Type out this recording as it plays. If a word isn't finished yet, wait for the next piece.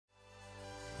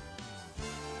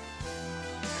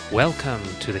Welcome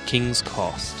to the King's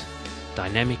Cast,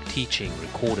 dynamic teaching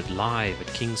recorded live at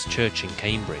King's Church in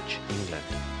Cambridge, England.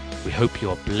 We hope you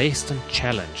are blessed and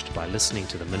challenged by listening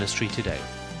to the ministry today.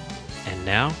 And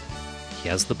now,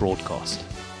 here's the broadcast.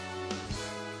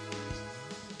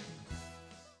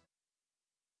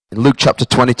 In Luke chapter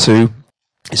 22,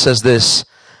 it says this,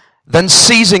 "Then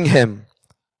seizing him,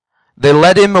 they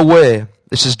led him away,"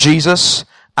 this is Jesus,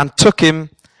 "and took him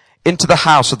into the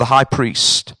house of the high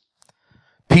priest.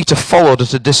 Peter followed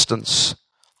at a distance,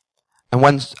 and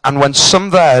when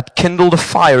some there had kindled a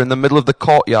fire in the middle of the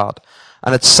courtyard,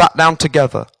 and had sat down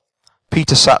together,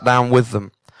 Peter sat down with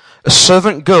them. A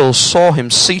servant girl saw him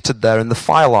seated there in the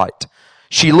firelight.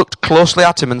 She looked closely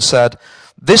at him and said,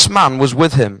 'This man was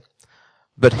with him.'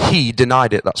 But he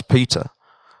denied it," that's Peter.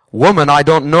 "Woman, I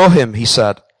don't know him," he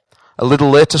said. A little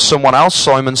later someone else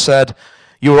saw him and said,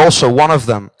 "You are also one of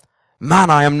them." "Man,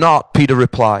 I am not," Peter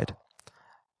replied.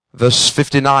 Verse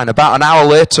 59, about an hour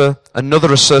later,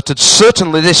 another asserted,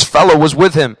 "Certainly this fellow was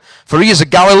with him, for he is a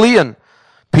Galilean."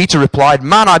 Peter replied,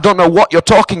 "Man, I don't know what you're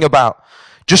talking about."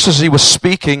 Just as he was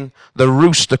speaking, the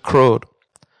rooster crowed.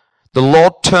 The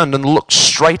Lord turned and looked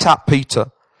straight at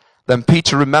Peter. Then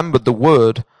Peter remembered the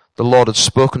word the Lord had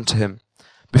spoken to him.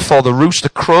 "Before the rooster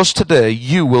crows today,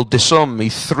 you will disown me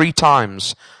 3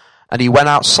 times. And he went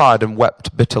outside and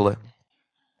wept bitterly.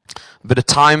 A bit of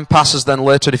time passes then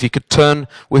later. If you could turn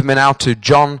with me now to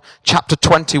John chapter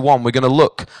 21. We're going to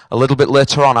look a little bit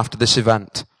later on after this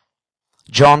event.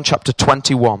 John chapter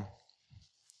 21.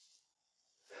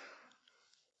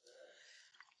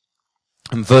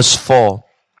 And verse 4.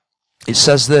 It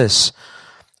says this,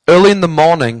 "Early in the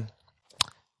morning,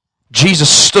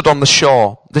 Jesus stood on the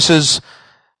shore." This is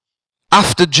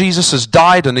after Jesus has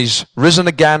died and he's risen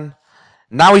again.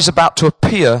 Now he's about to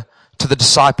appear to the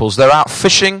disciples. They're out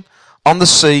fishing on the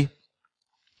sea,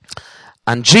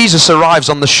 and Jesus arrives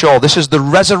on the shore. This is the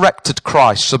resurrected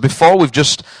Christ. So before, we've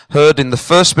just heard in the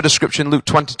first bit of scripture in Luke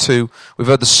 22, we've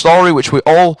heard the story which we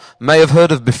all may have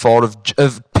heard of before,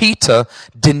 of Peter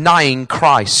denying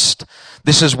Christ.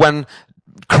 This is when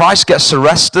Christ gets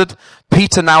arrested.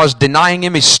 Peter now is denying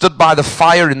him. He's stood by the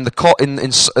fire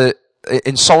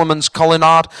in Solomon's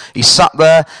colonnade. He sat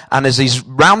there, and as he's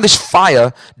round this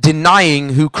fire,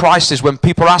 denying who Christ is, when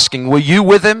people are asking, "Were you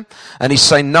with him?" And he's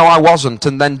saying, "No, I wasn't."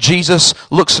 And then Jesus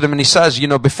looks at him and he says,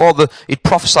 he'd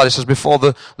prophesied, he says, "Before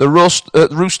the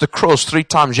rooster crows 3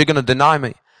 times, you're going to deny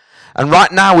me." And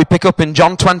right now we pick up in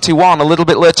John 21, a little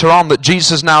bit later on, that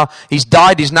Jesus he's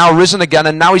died, he's now risen again,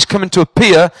 and now he's coming to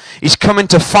appear. He's coming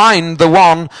to find the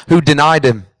one who denied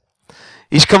him.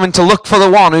 He's coming to look for the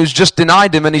one who's just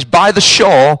denied him, and he's by the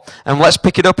shore. And let's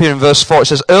pick it up here in verse 4. It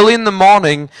says, "Early in the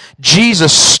morning,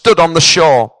 Jesus stood on the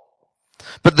shore.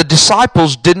 But the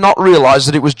disciples did not realize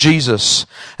that it was Jesus.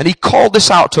 And he called this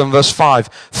out to them," verse 5,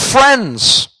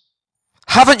 "Friends,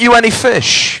 haven't you any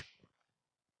fish?"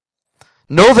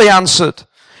 "No," they answered.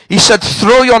 He said,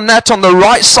 "Throw your net on the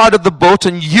right side of the boat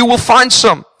and you will find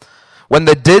some." When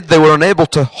they did, they were unable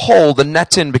to haul the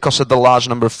net in because of the large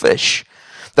number of fish.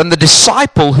 Then the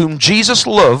disciple whom Jesus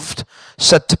loved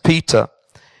said to Peter,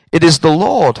 "It is the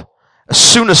Lord." As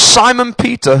soon as Simon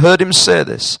Peter heard him say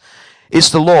this, "It's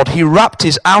the Lord," he wrapped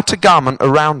his outer garment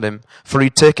around him, for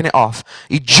he'd taken it off.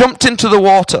 He jumped into the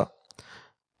water.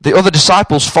 The other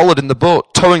disciples followed in the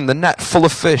boat, towing the net full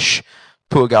of fish.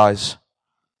 Poor guys.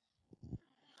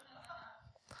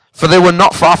 For they were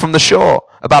not far from the shore,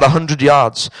 about 100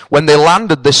 yards. When they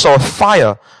landed, they saw a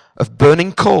fire of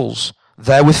burning coals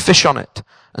there with fish on it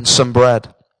and some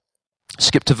bread.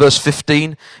 Skip to verse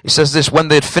 15. He says this, "When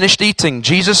they had finished eating,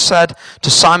 Jesus said to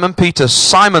Simon Peter,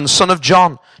 'Simon, son of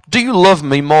John, do you love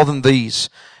me more than these?'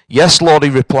 'Yes, Lord,' he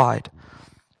replied.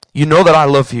 'You know that I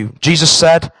love you.' Jesus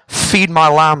said, 'Feed my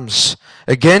lambs.'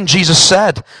 Again Jesus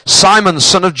said, 'Simon,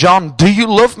 son of John, do you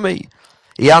love me?'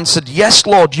 He answered, 'Yes,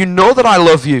 Lord, you know that I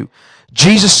love you.'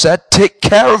 Jesus said, 'Take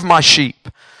care of my sheep.'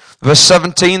 Verse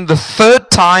 17, the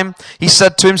third time he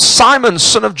said to him, 'Simon,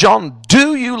 son of John,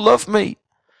 do you love me?'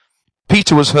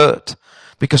 Peter was hurt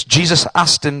because Jesus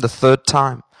asked him the third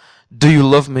time, 'Do you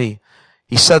love me?'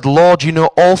 He said, 'Lord, you know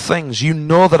all things. You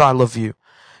know that I love you.'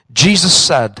 Jesus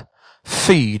said,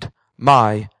 'Feed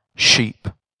my sheep.'"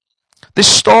 This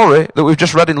story that we've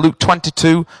just read in Luke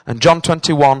 22 and John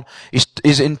 21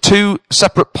 is in 2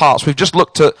 separate parts. We've just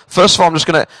looked at, first of all, I'm just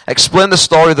going to explain the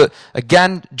story that,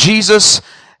 again, Jesus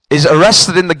is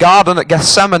arrested in the garden at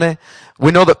Gethsemane.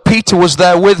 We know that Peter was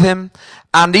there with him,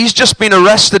 and he's just been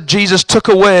arrested. Jesus took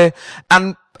away,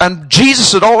 and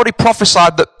Jesus had already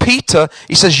prophesied that Peter,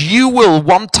 he says, you're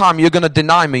going to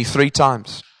deny me 3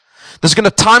 times.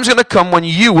 Time's going to come when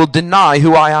you will deny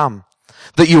who I am.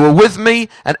 that you were with me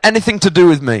and anything to do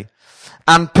with me.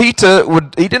 And Peter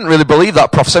he didn't really believe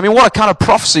that prophecy. I mean, what a kind of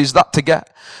prophecy is that to get?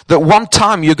 That one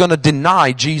time you're going to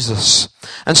deny Jesus.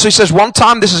 And so he says, one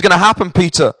time this is going to happen,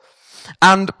 Peter.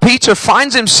 And Peter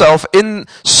finds himself in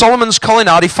Solomon's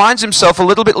colonnade. He finds himself a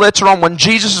little bit later on when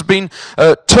Jesus has been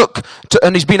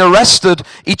and he's been arrested.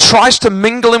 He tries to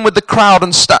mingle in with the crowd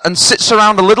and sits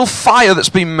around a little fire that's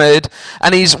been made.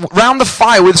 And he's round the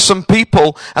fire with some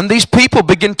people. And these people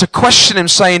begin to question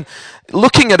him,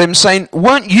 looking at him, saying,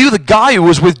 weren't you the guy who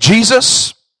was with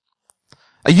Jesus?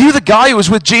 Are you the guy who was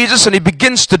with Jesus? And he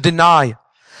begins to deny.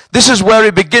 This is where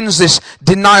he begins this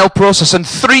denial process. And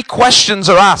 3 questions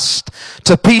are asked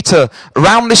to Peter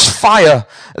around this fire.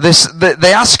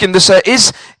 They ask him, they say,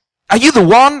 are you the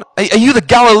one? Are you the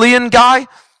Galilean guy?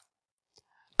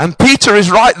 And Peter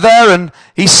is right there, and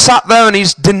he's sat there and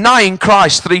he's denying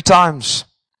Christ 3 times.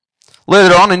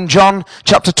 Later on in John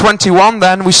chapter 21,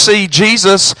 then we see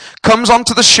Jesus comes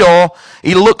onto the shore.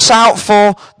 He looks out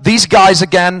for these guys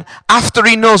again after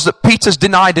he knows that Peter's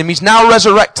denied him. He's now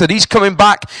resurrected. He's coming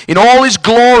back in all his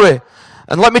glory.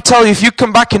 And let me tell you, if you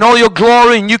come back in all your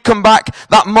glory and you come back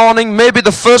that morning, maybe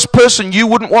the first person you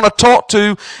wouldn't want to talk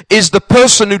to is the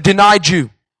person who denied you.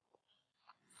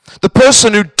 The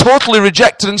person who totally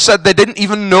rejected and said they didn't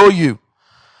even know you.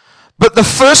 But the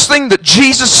first thing that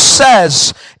Jesus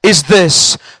says is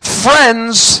this: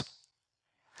 friends,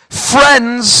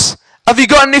 have you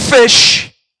got any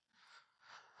fish?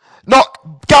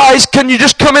 Not, guys, can you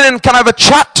just come in and can I have a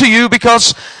chat to you,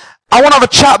 because I want to have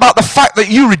a chat about the fact that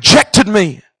you rejected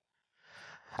me.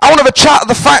 I want to have a chat about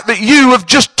the fact that you have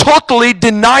just totally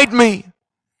denied me.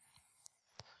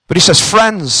 But he says,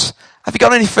 friends, have you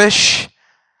got any fish?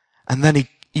 And then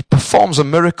he performs a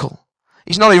miracle.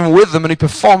 He's not even with them, and he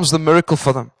performs the miracle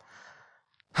for them.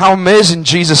 How amazing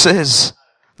Jesus is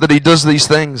that he does these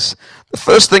things. The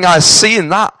first thing I see in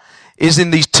that is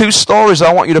in these 2 stories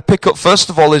I want you to pick up. First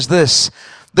of all is this,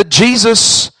 that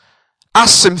Jesus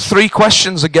asks him 3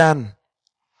 questions again.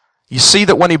 You see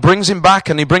that when he brings him back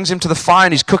and he brings him to the fire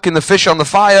and he's cooking the fish on the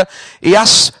fire, he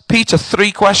asks Peter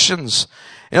 3 questions.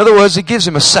 In other words, he gives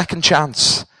him a second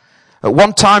chance. At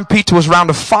one time, Peter was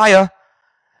round a fire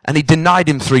and he denied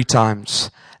him 3 times.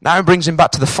 Now he brings him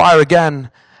back to the fire again,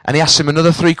 and he asks him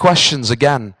another 3 questions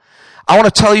again. I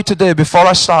want to tell you today, before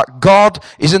I start, God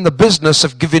is in the business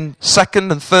of giving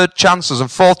second and third chances and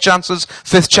fourth chances,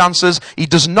 fifth chances. He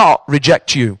does not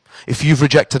reject you if you've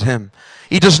rejected him.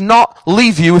 He does not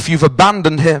leave you if you've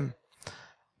abandoned him.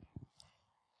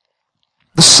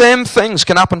 The same things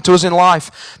can happen to us in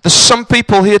life. There's some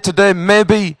people here today,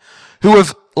 maybe, who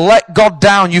have let God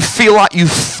down. You feel like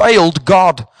you've failed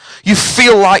God. You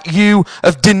feel like you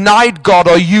have denied God,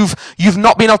 or you've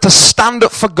not been able to stand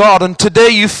up for God. And today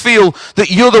you feel that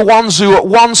you're the ones who at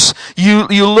once you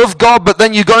love God, but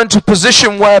then you got into a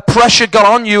position where pressure got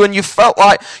on you and you felt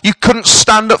like you couldn't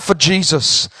stand up for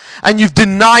Jesus. And you've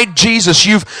denied Jesus.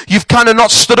 You've kind of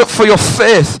not stood up for your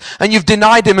faith, and you've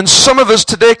denied him. And some of us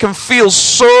today can feel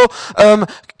so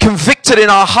convicted in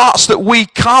our hearts that we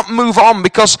can't move on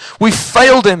because we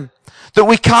failed him, that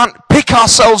we can't pick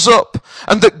ourselves up,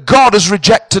 and that God has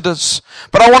rejected us.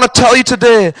 But I want to tell you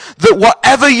today that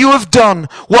whatever you have done,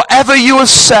 whatever you have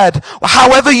said,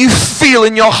 however you feel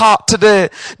in your heart today,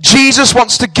 Jesus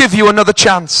wants to give you another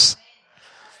chance.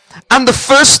 And the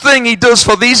first thing he does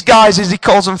for these guys is he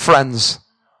calls them friends.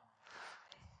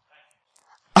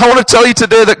 I want to tell you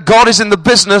today that God is in the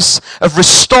business of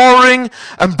restoring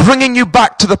and bringing you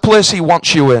back to the place he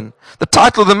wants you in. The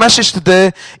title of the message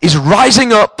today is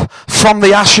Rising Up from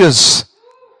the Ashes.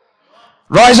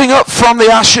 Rising Up from the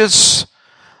Ashes.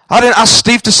 I didn't ask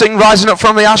Steve to sing Rising Up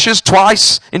from the Ashes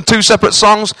twice in 2 separate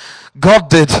songs. God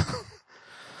did.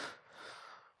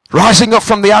 Rising up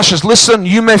from the ashes. Listen,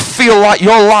 you may feel like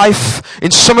your life,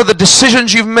 in some of the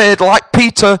decisions you've made, like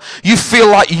Peter, you feel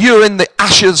like you're in the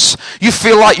ashes. You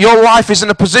feel like your life is in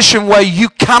a position where you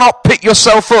cannot pick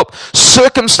yourself up.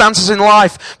 Circumstances in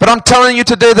life. But I'm telling you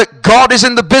today that God is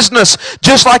in the business,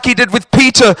 just like he did with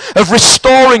Peter, of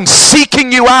restoring,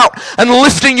 seeking you out, and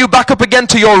lifting you back up again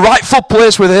to your rightful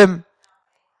place with him.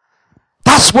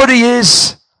 That's what he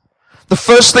is. The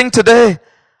first thing today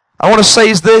I want to say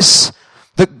is this,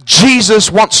 that Jesus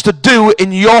wants to do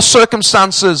in your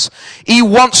circumstances, he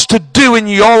wants to do in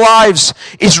your lives,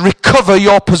 is recover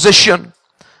your position.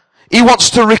 He wants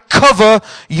to recover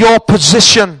your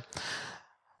position.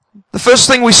 The first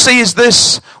thing we see is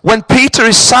this. When Peter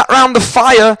is sat around the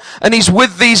fire and he's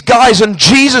with these guys, and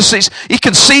Jesus is, he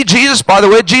can see Jesus, by the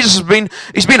way. Jesus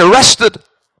he's been arrested.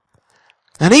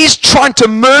 And he's trying to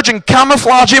merge and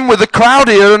camouflage in with the crowd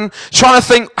here and trying to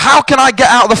think, how can I get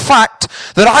out of the fact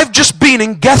that I've just been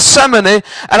in Gethsemane and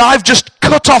I've just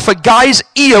cut off a guy's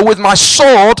ear with my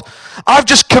sword. I've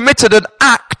just committed an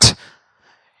act.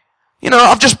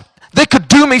 They could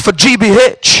do me for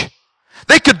GBH.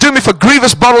 They could do me for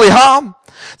grievous bodily harm.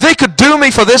 They could do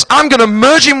me for this. I'm going to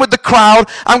merge in with the crowd.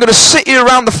 I'm going to sit here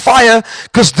around the fire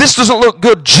because this doesn't look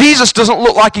good. Jesus doesn't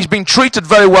look like he's been treated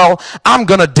very well. I'm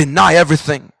going to deny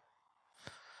everything.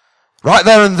 Right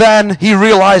there and then, he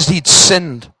realized he'd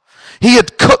sinned. He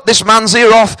had cut this man's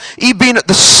ear off. He'd been at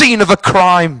the scene of a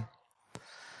crime.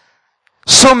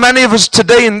 So many of us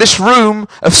today in this room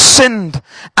have sinned,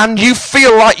 and you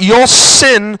feel like your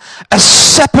sin has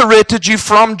separated you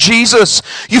from Jesus.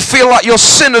 You feel like your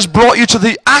sin has brought you to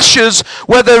the ashes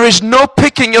where there is no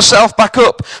picking yourself back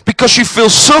up, because you feel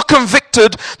so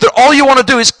convicted that all you want to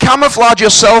do is camouflage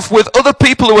yourself with other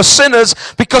people who are sinners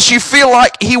because you feel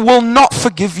like he will not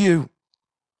forgive you.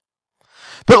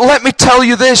 But let me tell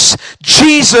you this,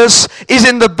 Jesus is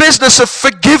in the business of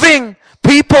forgiving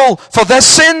people for their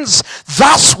sins.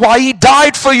 That's why he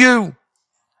died for you.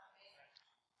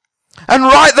 And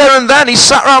right there and then, he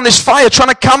sat around this fire trying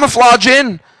to camouflage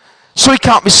in so he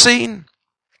can't be seen.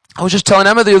 I was just telling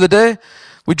Emma the other day,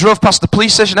 we drove past the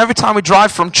police station. Every time we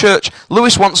drive from church,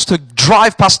 Lewis wants to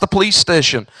drive past the police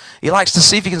station. He likes to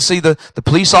see if he can see the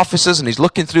police officers, and he's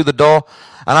looking through the door.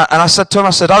 And I said to him,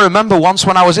 I remember once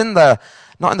when I was in there,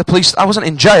 not in the police, I wasn't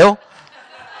in jail.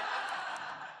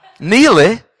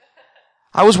 Nearly.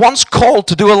 I was once called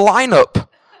to do a lineup.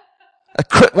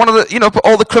 One of the,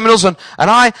 all the criminals, and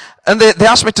they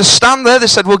asked me to stand there. They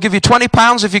said, we'll give you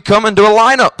 £20 if you come and do a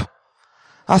lineup.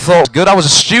 I thought, good, I was a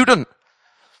student.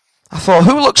 I thought,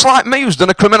 who looks like me who's done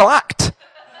a criminal act?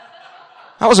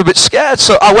 I was a bit scared,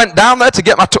 so I went down there to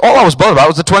get all I was bothered about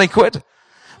was the 20 quid.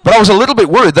 But I was a little bit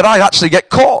worried that I'd actually get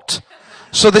caught.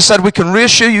 So they said, we can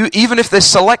reassure you, even if they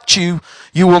select you,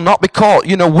 you will not be caught.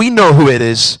 We know who it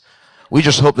is. We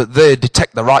just hope that they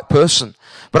detect the right person.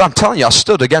 But I'm telling you, I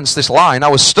stood against this line. I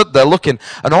was stood there looking,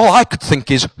 and all I could think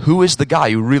is, who is the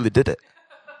guy who really did it?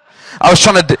 I'm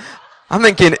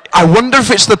thinking, I wonder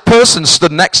if it's the person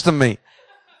stood next to me.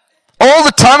 All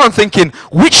the time I'm thinking,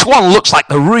 which one looks like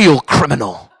the real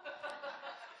criminal?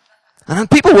 And then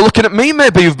people were looking at me,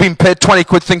 maybe, who've been paid 20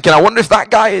 quid, thinking, I wonder if that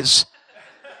guy is.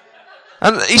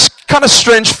 And it's kind of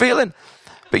strange feeling.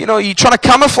 But you're trying to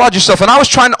camouflage yourself. And I was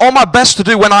trying all my best to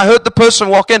do when I heard the person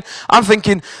walk in. I'm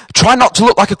thinking, try not to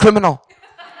look like a criminal.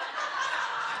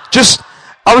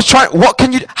 I was trying,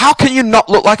 how can you not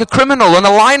look like a criminal in a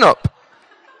lineup?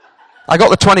 I got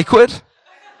the 20 quid.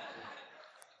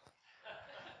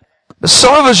 But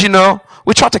some of us,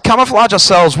 we try to camouflage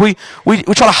ourselves. We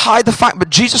try to hide the fact, but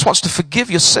Jesus wants to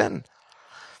forgive your sin.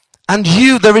 And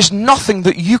there is nothing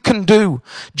that you can do.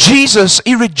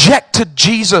 He rejected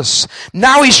Jesus.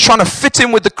 Now he's trying to fit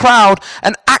in with the crowd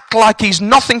and act like he's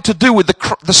nothing to do with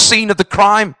the scene of the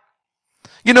crime.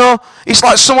 It's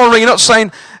like someone ringing up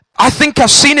saying, I think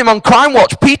I've seen him on Crime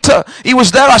Watch. Peter, he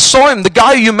was there, I saw him. The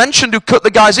guy who you mentioned who cut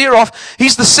the guy's ear off,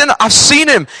 he's the sinner. I've seen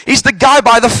him. He's the guy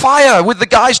by the fire with the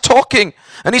guys talking.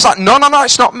 And he's like, no,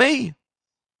 it's not me.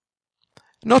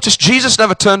 Notice Jesus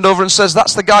never turned over and says,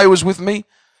 that's the guy who was with me.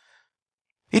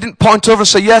 He didn't point over and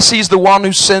say, yes, he's the one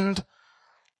who sinned.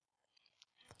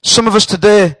 Some of us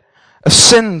today have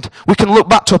sinned. We can look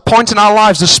back to a point in our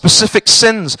lives, there's specific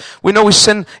sins. We know we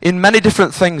sin in many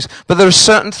different things, but there are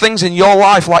certain things in your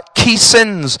life, like key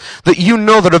sins, that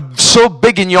that are so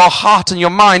big in your heart and your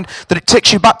mind that it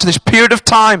takes you back to this period of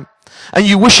time, and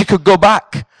you wish you could go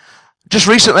back. Just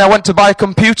recently I went to buy a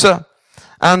computer,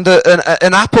 and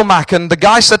an Apple Mac, and the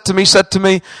guy said to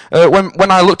me,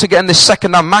 when I looked at getting this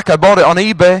second-hand Mac, I bought it on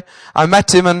eBay. I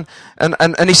met him, and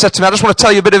he said to me, I just want to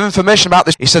tell you a bit of information about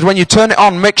this. He said, when you turn it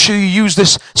on, make sure you use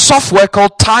this software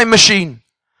called Time Machine.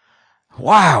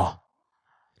 Wow.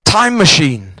 Time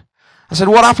Machine. I said,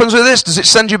 what happens with this? Does it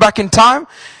send you back in time?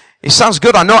 It sounds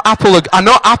good. I know Apple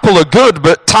are good,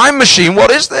 but Time Machine,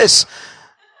 what is this?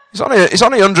 It's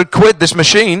only 100 quid, this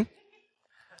machine.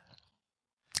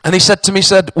 And he said to me,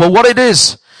 well, what it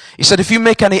is, he said, if you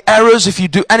make any errors, if you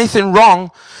do anything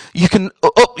wrong, you can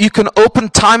open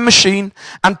Time Machine,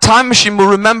 and Time Machine will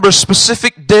remember a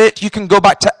specific date. You can go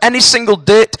back to any single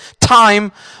date,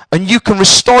 time, and you can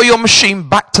restore your machine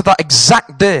back to that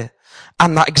exact day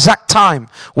and that exact time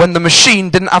when the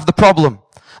machine didn't have the problem.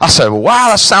 I said, wow,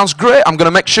 that sounds great. I'm going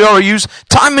to make sure I use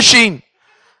Time Machine.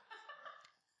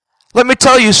 Let me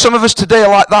tell you, some of us today are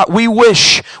like that. We're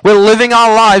living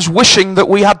our lives wishing that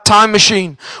we had time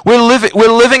machine. We're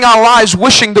living our lives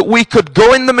wishing that we could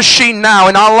go in the machine now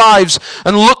in our lives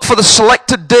and look for the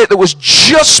selected date that was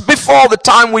just before the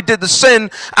time we did the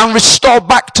sin and restore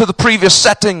back to the previous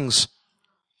settings.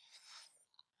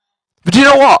 But do you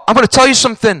know what? I'm going to tell you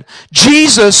something.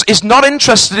 Jesus is not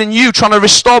interested in you trying to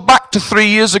restore back to 3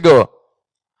 years ago.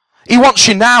 He wants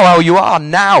you now how you are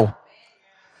now.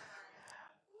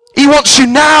 He wants you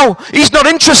now. He's not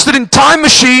interested in time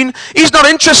machine. He's not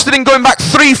interested in going back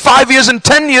 3, 5 years and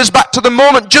 10 years back to the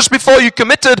moment just before you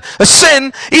committed a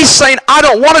sin. He's saying, I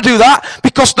don't want to do that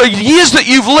because the years that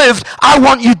you've lived, I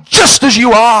want you just as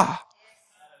you are.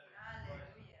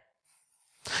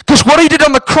 Because what he did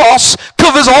on the cross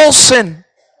covers all sin.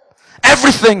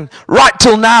 Everything, right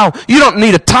till now. You don't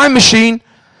need a time machine.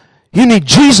 You need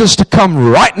Jesus to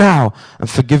come right now and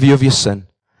forgive you of your sin.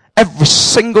 Every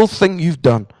single thing you've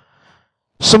done.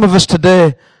 Some of us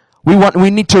today,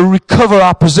 we need to recover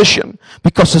our position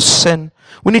because of sin.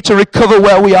 We need to recover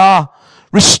where we are,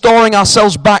 restoring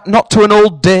ourselves back, not to an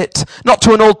old date, not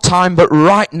to an old time, but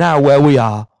right now where we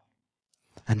are.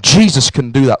 And Jesus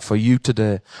can do that for you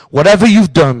today. Whatever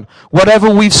you've done, whatever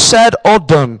we've said or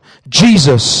done,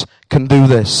 Jesus can do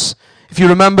this. If you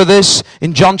remember this,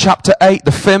 in John chapter 8,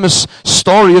 the famous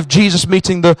story of Jesus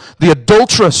meeting the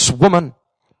adulterous woman.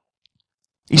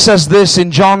 He says this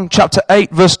in John chapter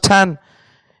 8, verse 10.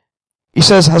 He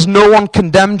says, has no one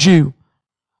condemned you?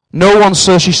 No one,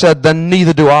 sir, she said. Then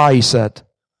neither do I, he said.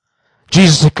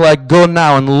 Jesus declared, go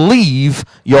now and leave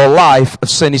your life of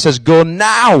sin. He says, go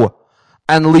now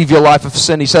and leave your life of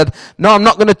sin. He said, no, I'm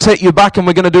not going to take you back and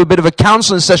we're going to do a bit of a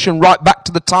counseling session right back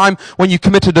to the time when you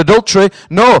committed adultery.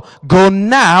 No, go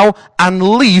now and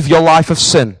leave your life of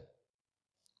sin.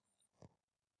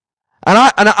 And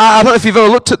I don't know if you've ever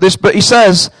looked at this, but he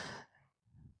says,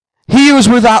 he who is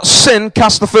without sin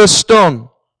cast the first stone.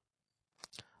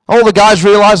 All the guys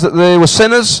realized that they were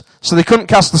sinners, so they couldn't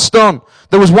cast the stone.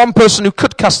 There was one person who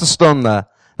could cast the stone there.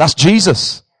 That's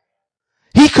Jesus.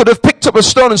 He could have picked up a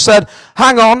stone and said,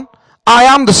 hang on, I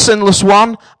am the sinless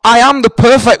one. I am the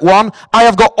perfect one. I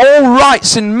have got all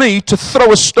rights in me to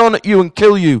throw a stone at you and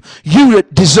kill you. You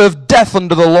deserve death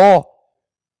under the law.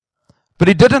 But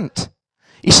he didn't.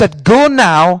 He said, go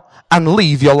now and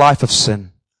leave your life of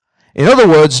sin. In other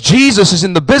words, Jesus is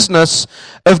in the business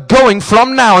of going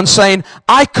from now and saying,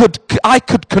 I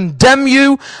could condemn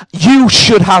you. You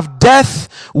should have death.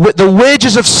 The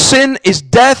wages of sin is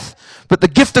death, but the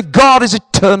gift of God is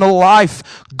eternal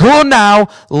life. Go now,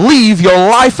 leave your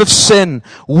life of sin.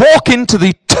 Walk into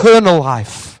the eternal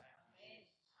life.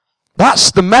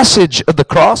 That's the message of the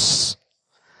cross.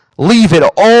 Leave it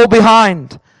all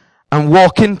behind and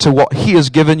walk into what he has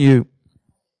given you.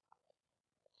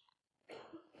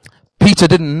 Peter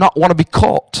did not want to be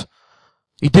caught.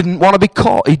 He didn't want to be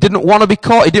caught. He didn't want to be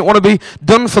caught. He didn't want to be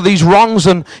done for these wrongs.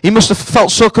 And he must have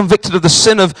felt so convicted of the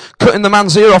sin of cutting the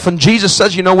man's ear off. And Jesus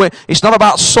says, you know, it's not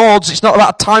about swords. It's not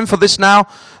about time for this now,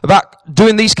 about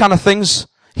doing these kind of things.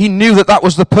 He knew that that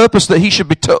was the purpose that he should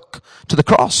be took to the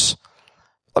cross.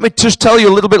 Let me just tell you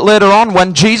a little bit later on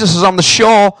when Jesus is on the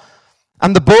shore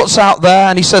and the boat's out there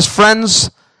and he says, friends,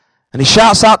 and he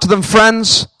shouts out to them,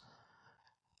 friends.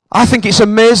 I think it's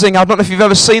amazing. I don't know if you've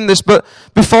ever seen this, but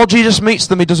before Jesus meets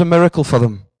them, he does a miracle for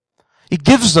them. He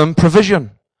gives them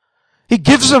provision. He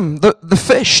gives them the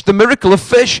fish, the miracle of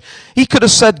fish. He could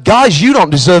have said, guys, you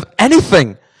don't deserve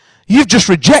anything. You've just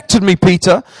rejected me,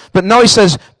 Peter. But no, he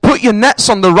says, put your nets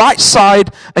on the right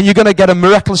side and you're going to get a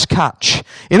miraculous catch.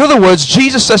 In other words,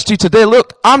 Jesus says to you today,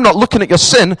 look, I'm not looking at your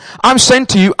sin. I'm saying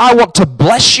to you, I want to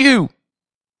bless you.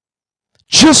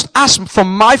 Just ask for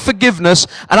my forgiveness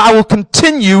and I will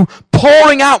continue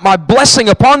pouring out my blessing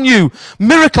upon you.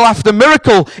 Miracle after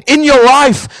miracle in your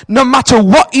life, no matter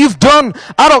what you've done.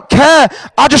 I don't care.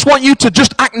 I just want you to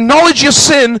just acknowledge your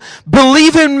sin,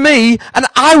 believe in me, and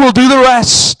I will do the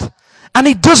rest. And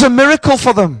he does a miracle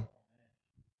for them.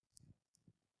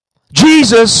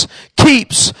 Jesus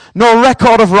keeps no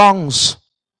record of wrongs.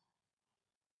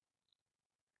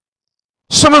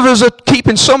 Some of us are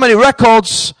keeping so many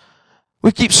records.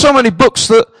 We keep so many books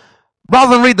that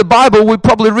rather than read the Bible, we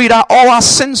probably read out all our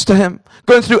sins to him,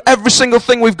 going through every single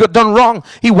thing we've done wrong.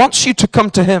 He wants you to come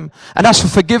to him and ask for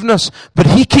forgiveness, but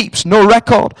he keeps no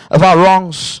record of our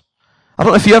wrongs. I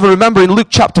don't know if you ever remember in Luke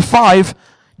chapter 5,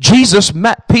 Jesus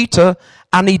met Peter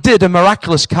and he did a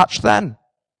miraculous catch then.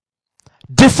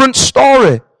 Different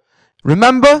story.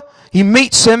 Remember? He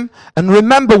meets him, and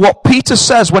remember what Peter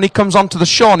says when he comes onto the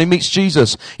shore and he meets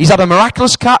Jesus. He's had a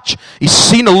miraculous catch. He's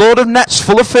seen a load of nets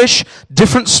full of fish.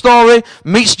 Different story.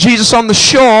 Meets Jesus on the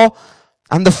shore.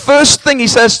 And the first thing he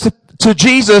says to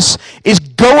Jesus is,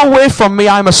 go away from me,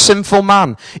 I'm a sinful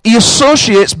man. He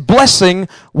associates blessing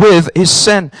with his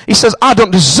sin. He says, I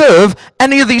don't deserve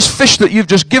any of these fish that you've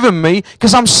just given me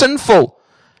because I'm sinful.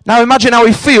 Now imagine how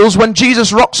he feels when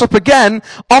Jesus rocks up again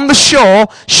on the shore,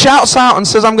 shouts out and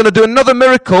says, I'm going to do another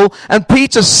miracle, and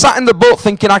Peter's sat in the boat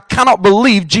thinking, I cannot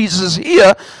believe Jesus is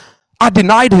here. I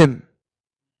denied him.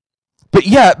 But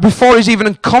yet, before he's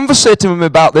even conversating with me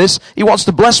about this, he wants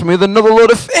to bless me with another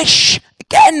load of fish.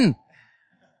 Again.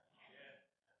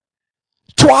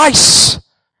 Twice.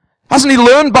 Hasn't he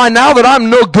learned by now that I'm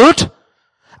no good?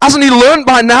 Hasn't he learned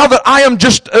by now that I am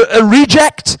just a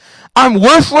reject? I'm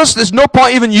worthless. There's no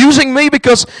point even using me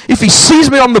because if he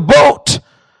sees me on the boat.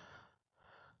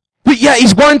 But yet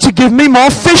he's wanting to give me more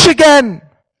fish again.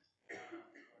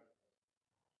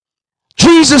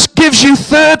 Jesus gives you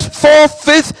third, fourth,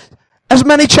 fifth, as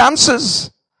many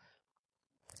chances.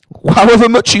 However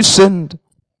much you sinned.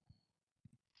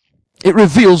 It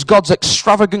reveals God's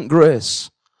extravagant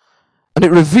grace. And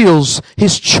it reveals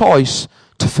his choice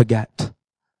to forget.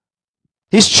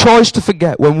 His choice to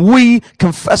forget. When we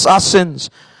confess our sins.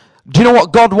 Do you know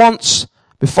what God wants?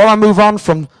 Before I move on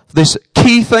from this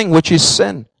key thing, which is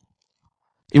sin.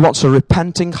 He wants a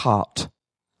repenting heart.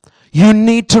 You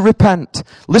need to repent.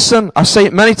 Listen, I say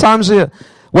it many times here.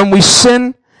 When we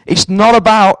sin, it's not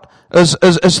about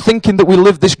as thinking that we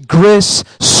live this grace,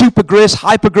 super grace,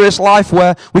 hyper grace life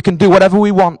where we can do whatever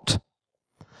we want.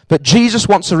 But Jesus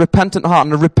wants a repentant heart.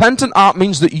 And a repentant heart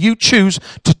means that you choose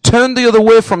to turn the other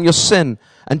way from your sin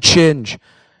and change.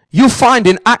 You'll find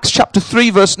in Acts chapter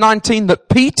 3 verse 19 that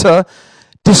Peter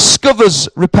discovers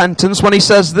repentance when he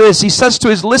says this. He says to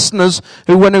his listeners,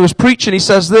 who when he was preaching, he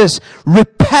says this,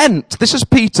 repent. This is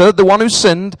Peter, the one who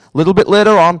sinned, a little bit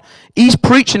later on. He's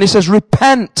preaching, he says,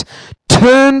 repent,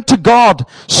 turn to God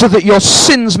so that your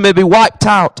sins may be wiped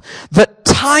out, that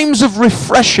times of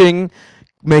refreshing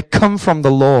may come from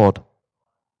the Lord.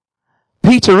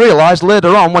 Peter realized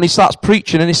later on when he starts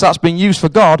preaching and he starts being used for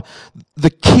God, the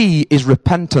key is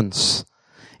repentance.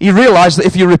 He realized that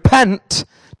if you repent,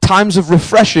 times of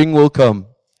refreshing will come.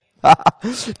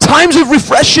 Times of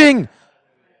refreshing.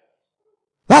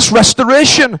 That's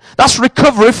restoration. That's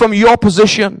recovery from your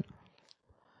position.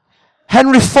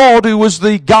 Henry Ford, who was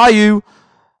the guy who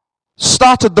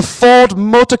started the Ford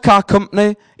Motor Car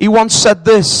Company, he once said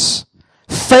this,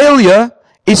 failure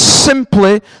is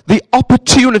simply the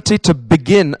opportunity to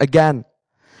begin again.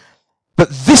 But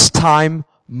this time,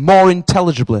 more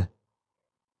intelligibly.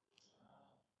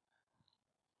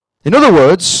 In other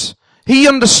words, he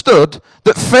understood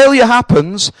that failure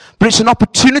happens, but it's an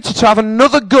opportunity to have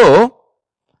another go,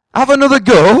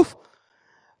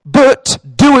 but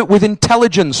do it with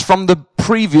intelligence from the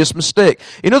previous mistake.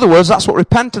 In other words, that's what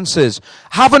repentance is.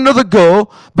 Have another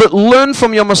go, but learn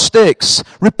from your mistakes.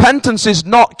 Repentance is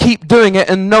not keep doing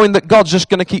it and knowing that God's just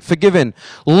going to keep forgiving.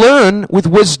 Learn with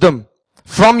wisdom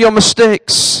from your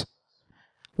mistakes.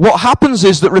 What happens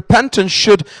is that repentance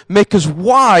should make us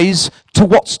wise to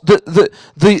what's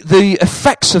the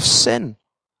effects of sin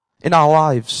in our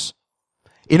lives.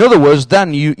 In other words,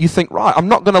 then you think, right, I'm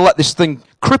not going to let this thing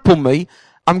cripple me.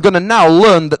 I'm going to now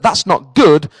learn that that's not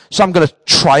good, so I'm going to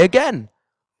try again.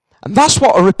 And that's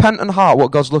what a repentant heart,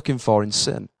 what God's looking for in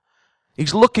sin.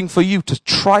 He's looking for you to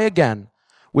try again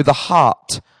with a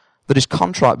heart that is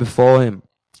contrite before him.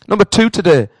 Number 2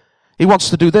 today. He wants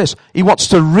to do this. He wants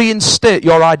to reinstate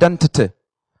your identity.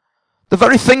 The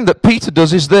very thing that Peter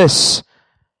does is this.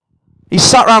 He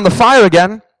sat around the fire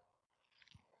again,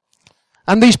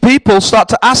 and these people start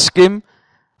to ask him,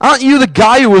 aren't you the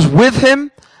guy who was with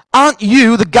him? Aren't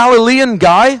you the Galilean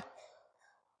guy?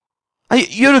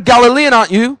 You're a Galilean,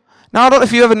 aren't you? Now, I don't know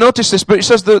if you ever noticed this, but it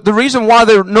says the reason why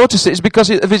they notice it is because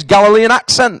of his Galilean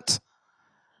accent.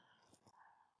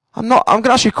 I'm going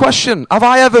to ask you a question. Have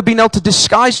I ever been able to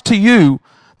disguise to you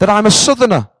that I'm a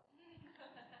southerner?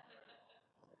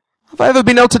 Have I ever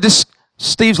been able to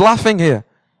Steve's laughing here.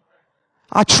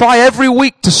 I try every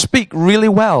week to speak really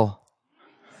well.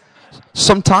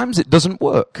 Sometimes it doesn't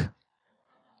work.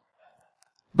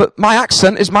 But my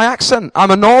accent is my accent.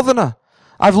 I'm a northerner.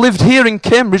 I've lived here in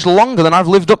Cambridge longer than I've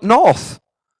lived up north.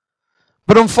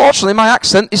 But unfortunately, my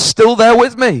accent is still there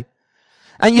with me.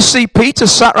 And you see Peter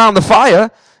sat around the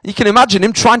fire. You can imagine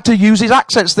him trying to use his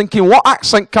accents, thinking, what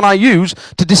accent can I use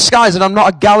to disguise that I'm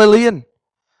not a Galilean?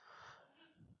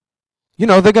 You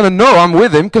know, they're going to know I'm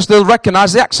with him because they'll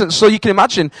recognize the accent. So you can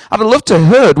imagine, I'd love to have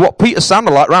heard what Peter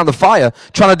sounded like around the fire,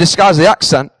 trying to disguise the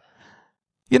accent.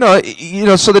 You know,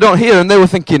 so they don't hear, and they were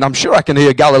thinking, I'm sure I can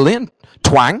hear Galilean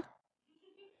twang.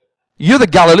 You're the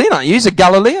Galilean, aren't you? He's a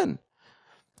Galilean.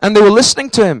 And they were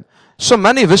listening to him. So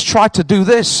many of us try to do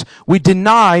this. We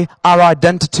deny our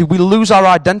identity. We lose our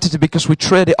identity because we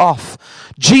trade it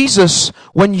off. Jesus,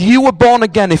 when you were born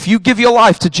again, if you give your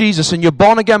life to Jesus and you're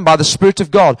born again by the Spirit of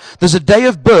God, there's a day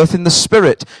of birth in the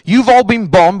Spirit. You've all been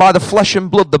born by the flesh and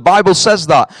blood. The Bible says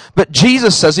that. But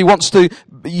Jesus says he wants you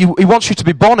to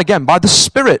be born again by the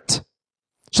Spirit.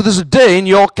 So there's a day in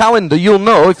your calendar, you'll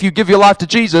know if you give your life to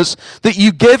Jesus, that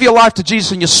you gave your life to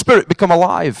Jesus and your spirit become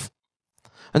alive.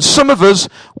 And some of us,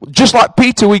 just like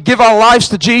Peter, we give our lives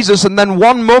to Jesus and then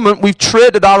one moment we've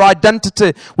traded our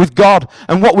identity with God.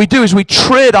 And what we do is we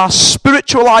trade our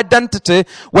spiritual identity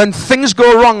when things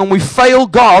go wrong and we fail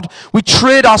God, we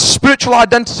trade our spiritual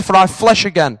identity for our flesh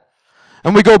again.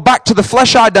 And we go back to the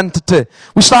flesh identity.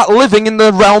 We start living in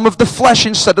the realm of the flesh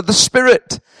instead of the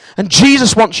spirit. And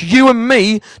Jesus wants you and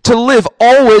me to live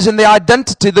always in the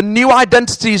identity, the new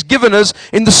identity He's given us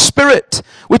in the Spirit,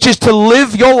 which is to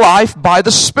live your life by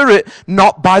the Spirit,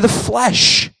 not by the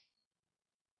flesh.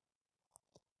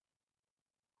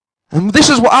 And this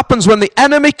is what happens when the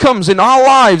enemy comes in our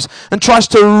lives and tries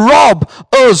to rob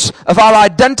us of our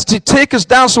identity, take us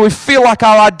down so we feel like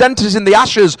our identity is in the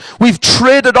ashes. We've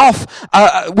traded off.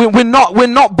 We're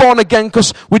not born again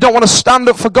because we don't want to stand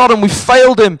up for God and we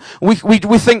failed Him. We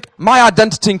think, my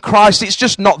identity in Christ, it's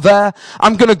just not there.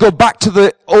 I'm going to go back to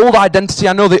the old identity.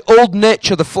 I know the old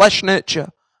nature, the flesh nature.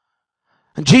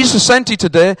 And Jesus is saying to you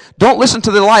today, don't listen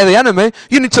to the lie of the enemy.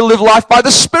 You need to live life by the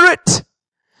Spirit.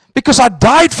 Because I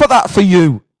died for that for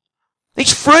you.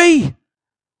 It's free.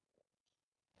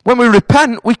 When we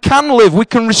repent, we can live. We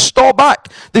can restore back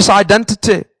this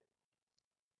identity.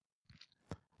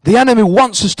 The enemy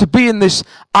wants us to be in this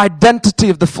identity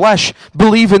of the flesh,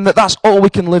 believing that that's all we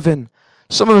can live in.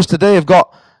 Some of us today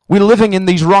we're living in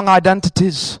these wrong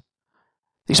identities.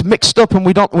 It's mixed up and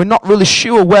we're not really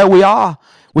sure where we are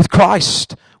with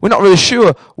Christ. We're not really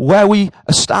sure where we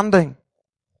are standing.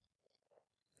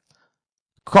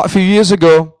 Quite a few years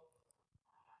ago,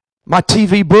 my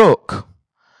TV broke.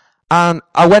 And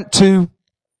I went to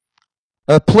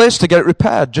a place to get it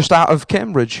repaired just out of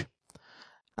Cambridge.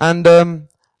 And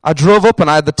I drove up and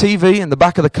I had the TV in the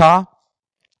back of the car.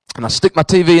 And I stick my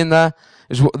TV in there.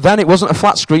 Then it wasn't a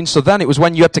flat screen, so then it was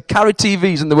when you had to carry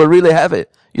TVs and they were really heavy.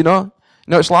 You know,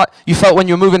 it's like you felt when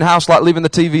you were moving house like leaving the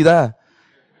TV there.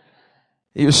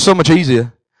 It was so much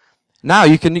easier. Now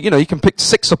you can pick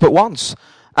 6 up at once.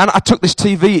 And I took this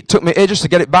TV, it took me ages to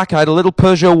get it back. I had a little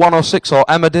Peugeot 106, or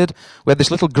Emma did. We had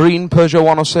this little green Peugeot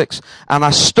 106. And I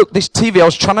stuck this TV,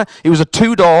 it was a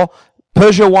 2-door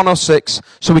Peugeot 106,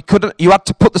 so you had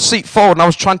to put the seat forward, and I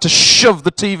was trying to shove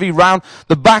the TV round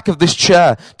the back of this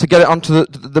chair to get it onto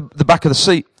the back of the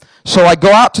seat. So I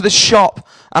go out to this shop,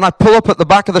 and I pull up at the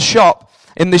back of the shop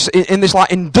in this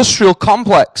like industrial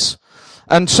complex.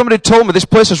 And somebody told me this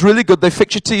place is really good. They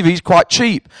fix your TVs quite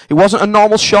cheap. It wasn't a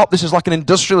normal shop. This is like an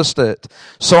industrial estate.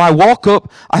 So I walk up.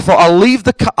 I thought I'll leave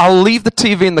the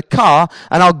TV in the car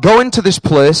and I'll go into this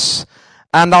place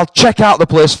and I'll check out the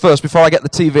place first before I get the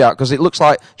TV out because it looks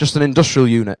like just an industrial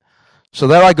unit. So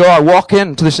there I go. I walk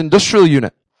into this industrial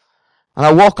unit and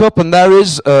I walk up and there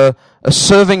is a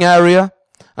serving area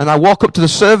and I walk up to the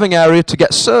serving area to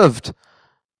get served.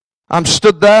 I'm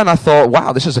stood there and I thought,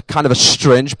 wow, this is a kind of a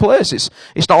strange place. It's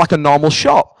not like a normal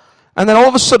shop. And then all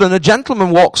of a sudden a gentleman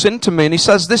walks into me and he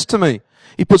says this to me.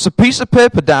 He puts a piece of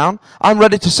paper down. I'm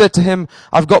ready to say to him,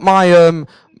 I've got my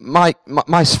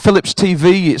Philips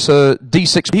TV. It's a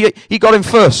D6. He got in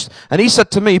first. And he said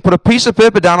to me, put a piece of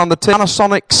paper down on the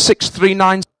Panasonic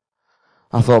 639.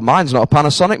 I thought, mine's not a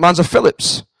Panasonic, mine's a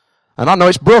Philips. And I know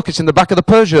it's broke. It's in the back of the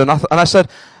Peugeot. And I said,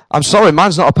 I'm sorry,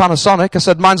 mine's not a Panasonic. I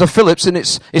said, mine's a Philips and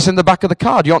it's in the back of the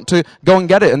car. Do you want to go and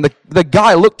get it? And the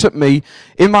guy looked at me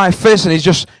in my face and he's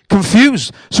just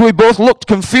confused. So we both looked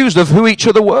confused of who each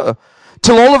other were.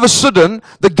 Till all of a sudden,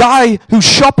 the guy whose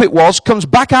shop it was comes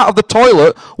back out of the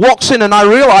toilet, walks in and I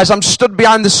realize I'm stood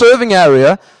behind the serving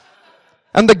area.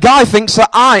 And the guy thinks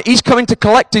that he's coming to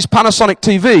collect his Panasonic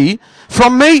TV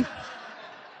from me.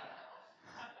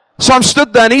 So I'm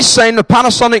stood there and he's saying the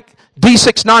Panasonic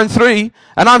D693,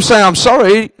 and I'm saying, I'm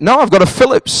sorry, no, I've got a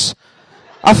Philips.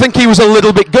 I think he was a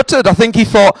little bit gutted. I think he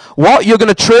thought, what, you're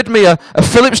going to trade me a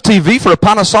Philips TV for a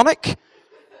Panasonic?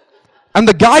 And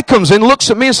the guy comes in,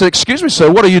 looks at me and says, excuse me, sir,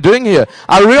 what are you doing here?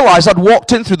 I realized I'd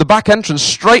walked in through the back entrance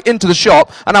straight into the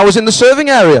shop, and I was in the serving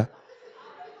area.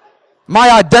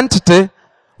 My identity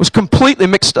was completely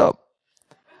mixed up.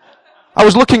 I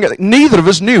was looking at, neither of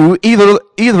us knew either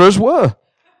of us were.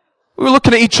 We were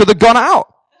looking at each other gone out.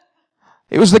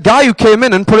 It was the guy who came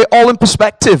in and put it all in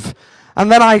perspective. And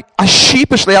then I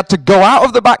sheepishly had to go out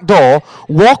of the back door,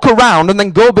 walk around, and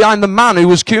then go behind the man who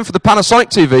was queuing for the Panasonic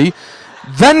TV.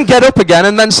 Then get up again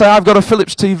and then say, I've got a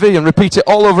Philips TV, and repeat it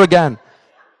all over again.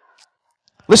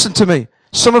 Listen to me.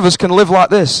 Some of us can live like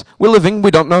this. We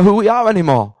don't know who we are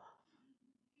anymore.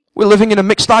 We're living in a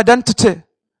mixed identity.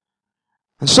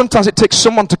 And sometimes it takes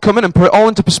someone to come in and put it all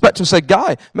into perspective and say,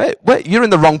 guy, mate, wait, you're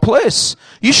in the wrong place.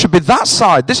 You should be that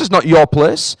side. This is not your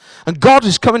place. And God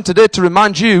is coming today to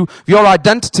remind you of your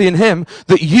identity in Him,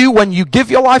 that you, when you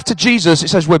give your life to Jesus, it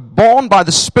says we're born by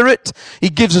the Spirit. He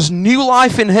gives us new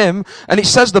life in Him. And it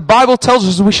says the Bible tells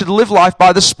us we should live life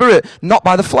by the Spirit, not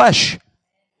by the flesh.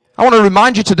 I want to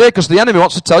remind you today, because the enemy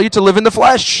wants to tell you to live in the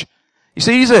flesh. It's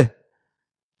easy.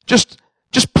 Just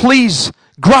please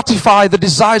gratify the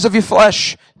desires of your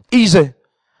flesh. Easy.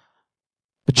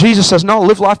 But Jesus says, no,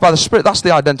 live life by the Spirit. That's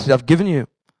the identity I've given you.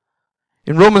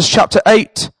 In Romans chapter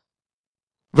 8,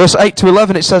 verse 8 to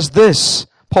 11, it says this.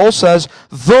 Paul says,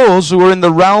 those who are in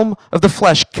the realm of the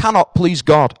flesh cannot please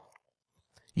God.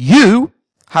 You,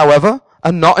 however,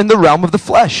 are not in the realm of the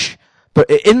flesh, but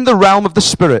in the realm of the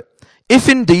Spirit. If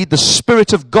indeed the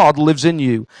Spirit of God lives in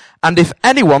you. And if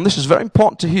anyone, this is very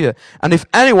important to hear, and if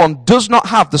anyone does not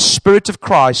have the Spirit of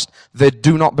Christ, they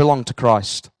do not belong to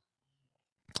Christ.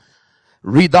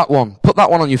 Read that one. Put that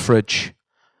one on your fridge.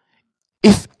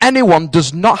 If anyone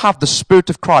does not have the Spirit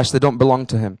of Christ, they don't belong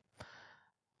to Him.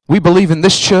 We believe in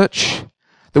this church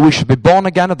that we should be born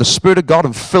again of the Spirit of God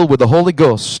and filled with the Holy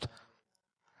Ghost,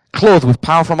 clothed with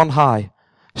power from on high.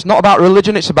 It's not about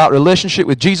religion, it's about relationship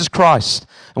with Jesus Christ.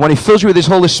 And when He fills you with His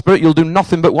Holy Spirit, you'll do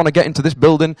nothing but want to get into this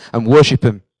building and worship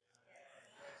Him.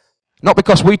 Not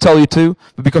because we tell you to,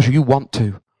 but because you want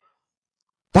to.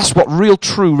 That's what real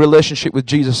true relationship with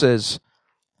Jesus is.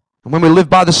 And when we live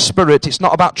by the Spirit, it's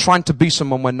not about trying to be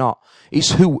someone we're not.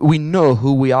 It's who we know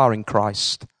who we are in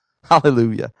Christ.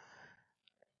 Hallelujah.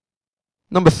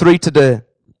 Number 3 today.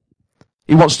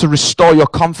 He wants to restore your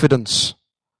confidence.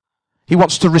 He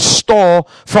wants to restore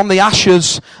from the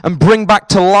ashes and bring back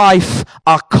to life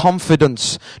our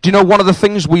confidence. Do you know one of the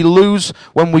things we lose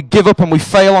when we give up and we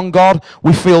fail on God?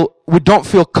 We don't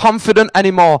feel confident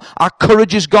anymore. Our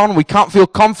courage is gone. We can't feel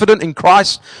confident in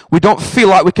Christ. We don't feel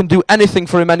like we can do anything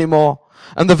for Him anymore.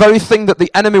 And the very thing that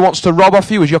the enemy wants to rob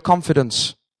off you is your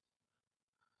confidence.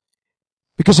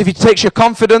 Because if he takes your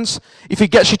confidence, if he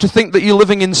gets you to think that you're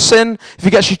living in sin, if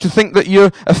he gets you to think that you're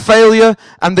a failure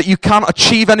and that you can't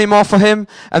achieve anymore for Him,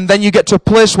 and then you get to a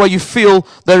place where you feel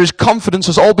there is confidence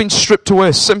has all been stripped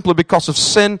away simply because of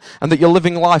sin and that you're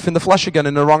living life in the flesh again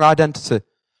in the wrong identity.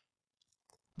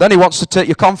 Then he wants to take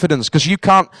your confidence because you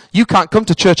can't come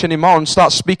to church anymore and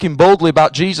start speaking boldly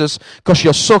about Jesus because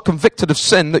you're so convicted of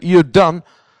sin that you're done.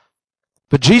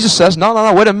 But Jesus says,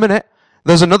 no, wait a minute.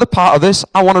 There's another part of this.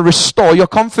 I want to restore your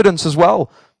confidence as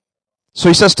well. So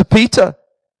he says to Peter,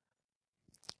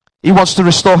 he wants to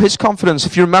restore his confidence.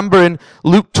 If you remember in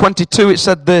Luke 22, it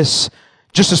said this,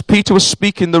 just as Peter was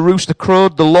speaking, the rooster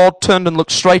crowed, the Lord turned and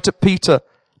looked straight at Peter.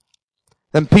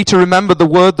 Then Peter remembered the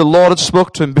word the Lord had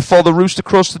spoken to him, before the rooster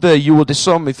crows today, you will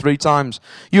disown me 3 times.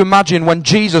 You imagine when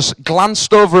Jesus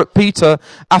glanced over at Peter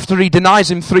after he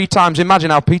denies Him 3 times, imagine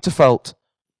how Peter felt.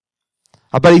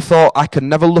 I bet he thought, I can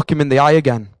never look Him in the eye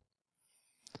again.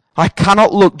 I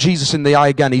cannot look Jesus in the eye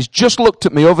again. He's just looked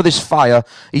at me over this fire.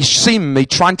 He's seen me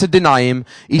trying to deny Him.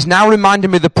 He's now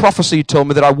reminding me of the prophecy He told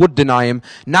me that I would deny Him.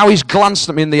 Now He's glanced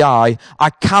at me in the eye. I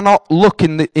cannot look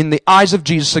in the eyes of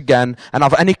Jesus again and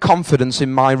have any confidence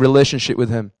in my relationship with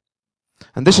Him.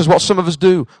 And this is what some of us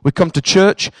do. We come to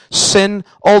church, sin,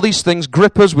 all these things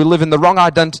grip us. We live in the wrong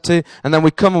identity. And then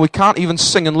we come and we can't even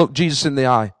sing and look Jesus in the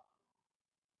eye.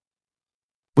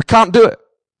 We can't do it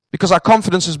because our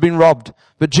confidence has been robbed.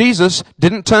 But Jesus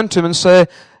didn't turn to him and say,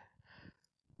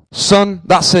 son,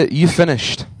 that's it, you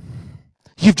finished.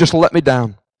 You've just let me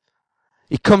down.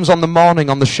 He comes on the morning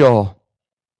on the shore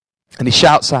and he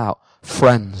shouts out,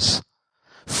 friends,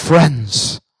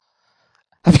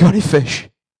 have you got any fish?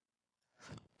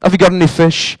 Have you got any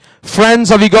fish? Friends,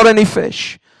 have you got any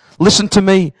fish? Listen to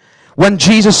me. When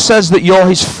Jesus says that you're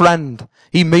His friend,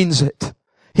 He means it.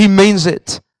 He means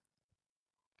it.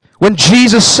 When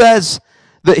Jesus says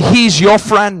that He's your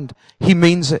friend, He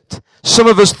means it. Some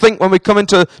of us think when we come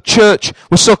into church,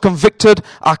 we're so convicted,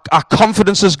 our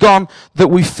confidence has gone, that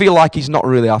we feel like He's not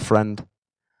really our friend.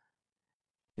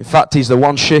 In fact, He's the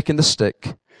one shaking the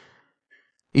stick.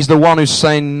 He's the one who's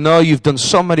saying, no, you've done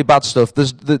so many bad stuff.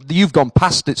 You've gone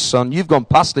past it, son. You've gone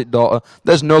past it, daughter.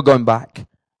 There's no going back.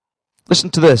 Listen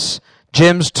to this.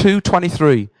 James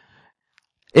 2:23.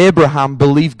 Abraham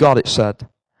believed God, it said.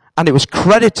 And it was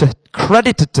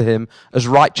credited to him as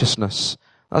righteousness.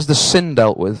 That's the sin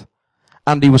dealt with.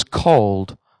 And he was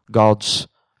called God's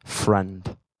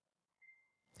friend.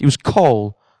 He was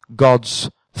called God's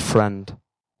friend.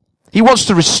 He wants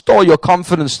to restore your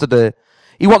confidence today.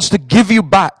 He wants to give you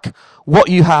back what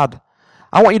you had.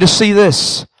 I want you to see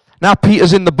this. Now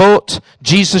Peter's in the boat.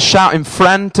 Jesus shouting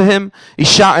friend to him.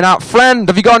 He's shouting out, friend,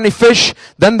 have you got any fish?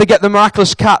 Then they get the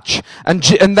miraculous catch. And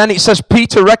then it says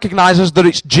Peter recognizes that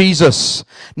it's Jesus.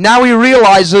 Now he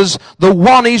realizes the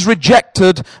one he's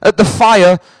rejected at the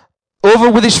fire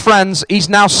over with his friends, he's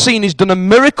now seen, he's done a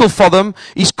miracle for them,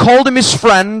 he's called him his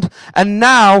friend, and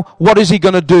now what is he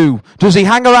going to do? Does he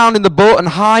hang around in the boat and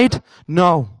hide?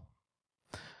 No.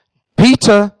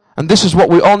 Peter, and this is what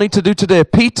we all need to do today.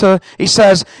 Peter, he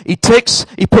says, he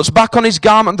puts back on his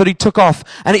garment that he took off,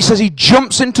 and it says he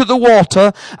jumps into the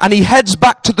water, and he heads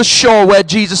back to the shore where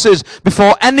Jesus is,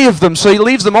 before any of them, so he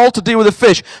leaves them all to deal with the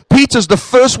fish. Peter's the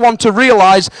first one to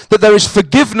realize that there is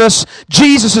forgiveness.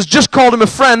 Jesus has just called him a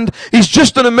friend. He's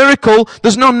just done a miracle.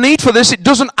 There's no need for this. It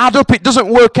doesn't add up. It doesn't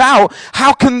work out.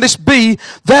 How can this be?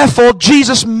 Therefore,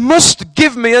 Jesus must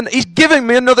give me, and he's giving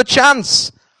me another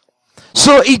chance.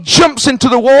 So he jumps into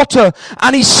the water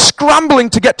and he's scrambling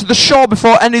to get to the shore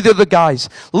before any of the other guys.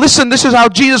 Listen, this is how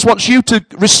Jesus wants you to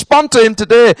respond to him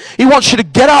today. He wants you to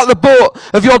get out of the boat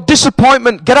of your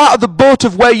disappointment, get out of the boat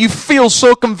of where you feel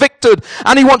so convicted,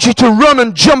 and he wants you to run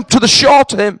and jump to the shore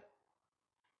to him.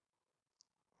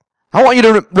 I want you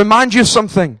to remind you of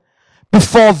something.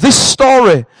 Before this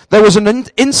story, there was an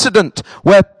incident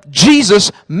where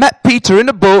Jesus met Peter in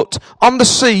a boat on the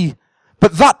sea.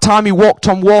 But that time he walked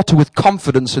on water with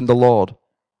confidence in the Lord.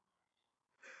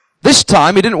 This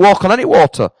time he didn't walk on any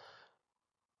water.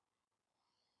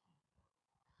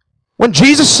 When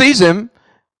Jesus sees him,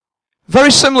 very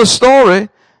similar story.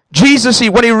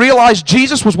 When he realized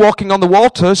Jesus was walking on the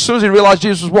water, as soon as he realized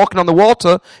Jesus was walking on the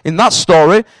water in that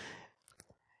story,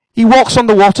 he walks on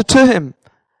the water to him.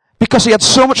 Because he had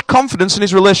so much confidence in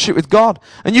his relationship with God.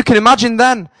 And you can imagine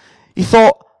then,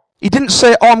 he didn't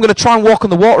say, I'm going to try and walk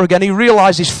on the water again. He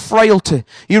realized his frailty.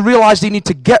 He realized he needed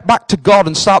to get back to God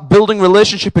and start building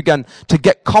relationship again to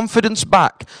get confidence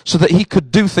back so that he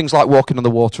could do things like walking on the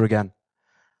water again.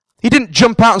 He didn't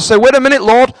jump out and say, wait a minute,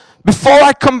 Lord, before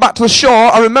I come back to the shore,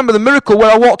 I remember the miracle where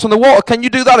I walked on the water. Can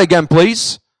you do that again,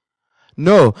 please?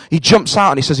 No. He jumps out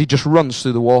and he says he just runs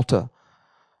through the water.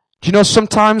 Do you know,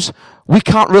 sometimes we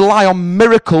can't rely on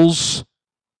miracles,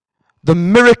 the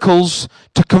miracles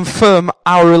to confirm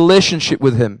our relationship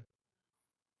with him.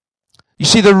 You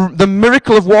see, the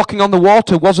miracle of walking on the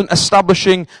water wasn't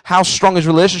establishing how strong his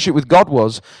relationship with God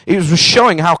was. It was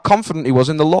showing how confident he was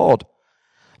in the Lord.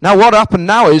 Now what happened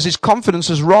now is his confidence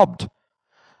is robbed.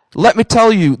 Let me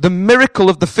tell you, the miracle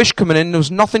of the fish coming in was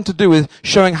nothing to do with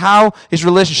showing how his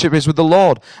relationship is with the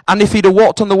Lord. And if he'd have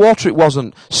walked on the water, it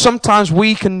wasn't. Sometimes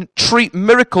we can treat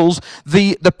miracles,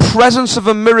 the presence of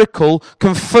a miracle,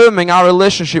 confirming our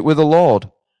relationship with the Lord.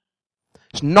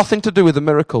 It's nothing to do with the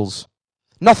miracles.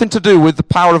 Nothing to do with the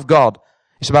power of God.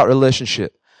 It's about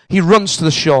relationship. He runs to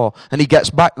the shore and he gets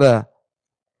back there.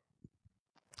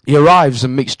 He arrives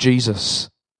and meets Jesus.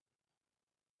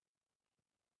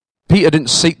 Peter didn't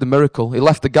seek the miracle. He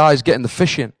left the guys getting the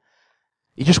fish in.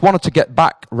 He just wanted to get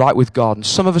back right with God. And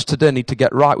some of us today need to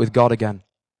get right with God again.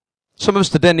 Some of us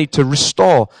today need to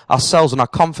restore ourselves and our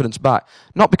confidence back.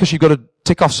 Not because you've got to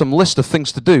tick off some list of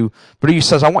things to do, but he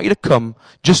says, I want you to come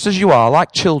just as you are,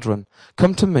 like children.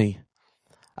 Come to me,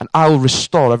 and I will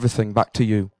restore everything back to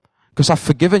you. Because I've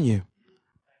forgiven you.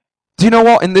 Do you know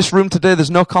what? In this room today,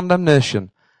 there's no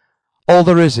condemnation. All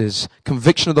there is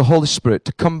conviction of the Holy Spirit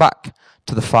to come back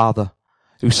to the Father,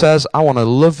 who says, I want to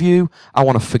love you, I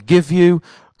want to forgive you.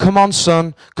 Come on,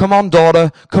 son, come on,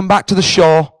 daughter, come back to the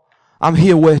shore. I'm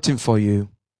here waiting for you.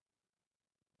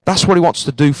 That's what he wants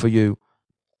to do for you.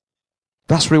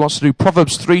 That's what he wants to do.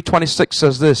 Proverbs 3:26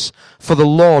 says this, for the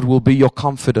Lord will be your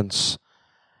confidence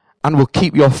and will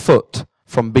keep your foot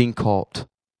from being caught.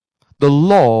 The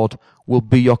Lord will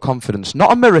be your confidence.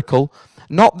 Not a miracle,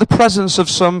 not the presence of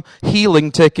some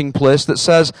healing taking place that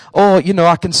says,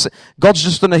 I can see, God's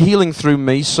just done a healing through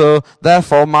me, so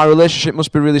therefore my relationship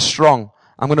must be really strong.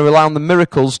 I'm going to rely on the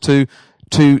miracles to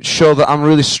show that I'm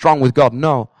really strong with God.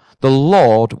 No, the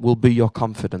Lord will be your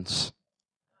confidence.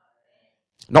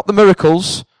 Not the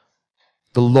miracles,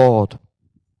 the Lord.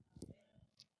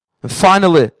 And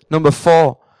finally, number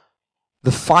 4,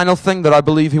 the final thing that I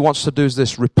believe he wants to do is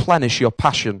this, replenish your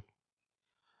passion.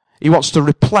 He wants to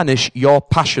replenish your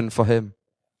passion for him.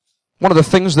 One of the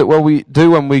things that we do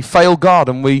when we fail God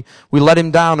and we let him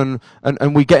down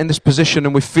and we get in this position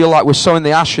and we feel like we're sowing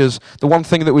the ashes, the one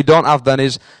thing that we don't have then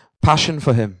is passion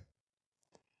for him.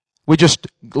 We're just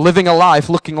living a life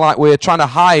looking like we're trying to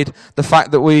hide the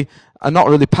fact that we are not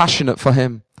really passionate for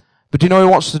him. But do you know what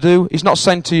he wants to do? He's not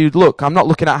saying to you, look, I'm not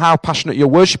looking at how passionate you're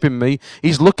worshipping me.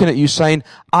 He's looking at you saying,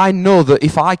 I know that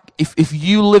if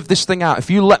you live this thing out, if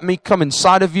you let me come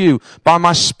inside of you by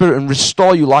my Spirit and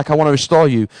restore you like I want to restore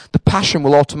you, the passion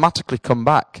will automatically come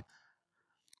back.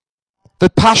 The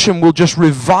passion will just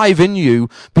revive in you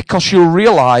because you'll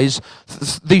realize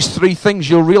these three things.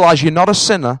 You'll realize you're not a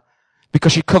sinner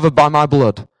because you're covered by my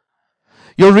blood.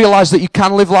 You'll realize that you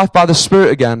can live life by the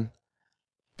Spirit again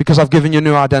because I've given you a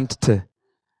new identity.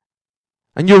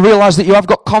 And you'll realize that you have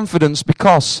got confidence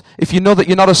because if you know that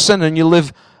you're not a sinner and you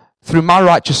live through my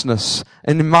righteousness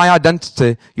and in my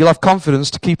identity, you'll have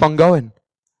confidence to keep on going.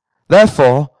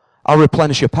 Therefore, I'll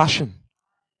replenish your passion.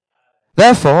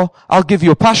 Therefore, I'll give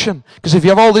you a passion. Because if you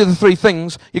have all the other three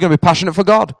things, you're going to be passionate for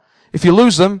God. If you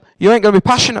lose them, you ain't going to be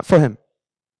passionate for Him.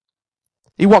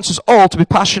 He wants us all to be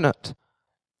passionate.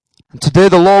 And today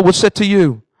the Lord would say to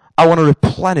you, I want to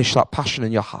replenish that passion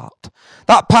in your heart.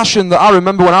 That passion that I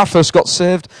remember when I first got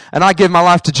saved and I gave my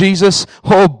life to Jesus.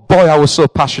 Oh boy, I was so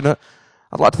passionate.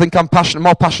 I'd like to think I'm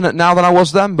more passionate now than I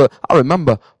was then, but I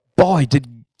remember, boy,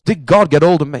 did God get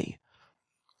hold of me.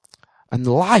 And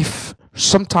life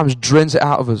sometimes drains it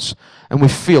out of us and we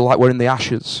feel like we're in the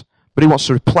ashes. But He wants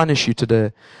to replenish you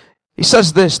today. He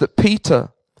says this, that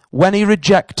Peter, when he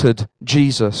rejected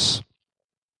Jesus,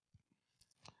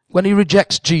 when he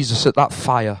rejects Jesus at that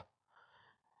fire,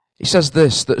 he says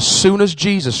this, that as soon as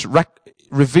Jesus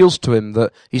reveals to him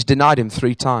that he's denied him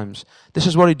 3 times, this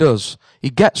is what he does. He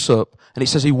gets up and he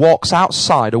says he walks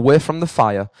outside away from the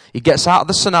fire. He gets out of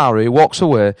the scenario, he walks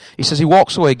away. He says he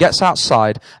walks away, gets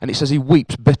outside, and he says he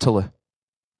weeps bitterly.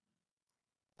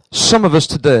 Some of us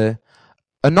today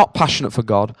are not passionate for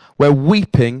God. We're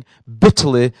weeping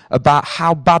bitterly about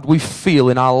how bad we feel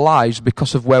in our lives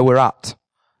because of where we're at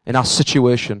in our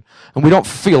situation. And we don't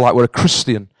feel like we're a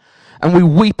Christian. And we're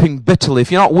weeping bitterly.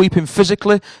 If you're not weeping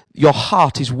physically, your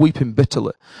heart is weeping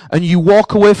bitterly. And you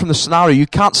walk away from the scenario. You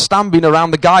can't stand being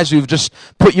around the guys who've just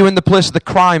put you in the place of the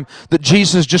crime that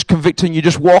Jesus has just convicted, and you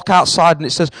just walk outside and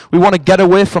it says, we want to get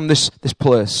away from this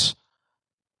place.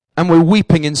 And we're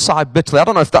weeping inside bitterly. I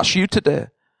don't know if that's you today.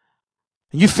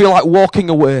 And you feel like walking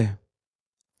away.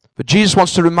 But Jesus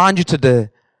wants to remind you today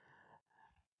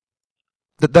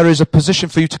that there is a position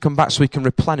for you to come back so He can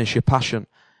replenish your passion.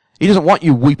 He doesn't want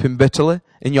you weeping bitterly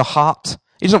in your heart.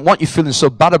 He doesn't want you feeling so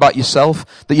bad about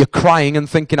yourself that you're crying and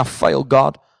thinking, I failed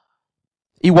God.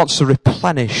 He wants to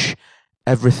replenish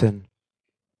everything.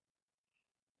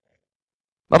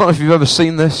 I don't know if you've ever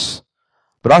seen this,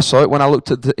 but I saw it when I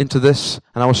looked into this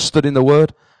and I was studying the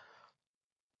Word.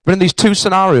 But in these 2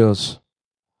 scenarios,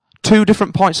 2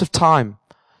 different points of time,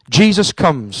 Jesus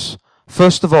comes,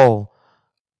 first of all,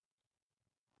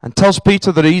 and tells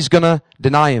Peter that he's going to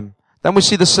deny Him. Then we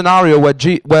see the scenario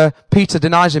where Peter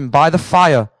denies Him by the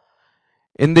fire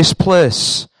in this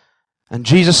place. And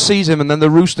Jesus sees him and then the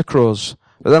rooster crows.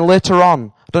 But then later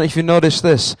on, I don't know if you noticed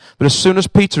this, but as soon as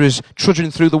Peter is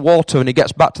trudging through the water and he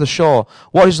gets back to the shore,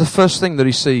 what is the first thing that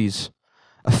he sees?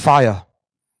 A fire.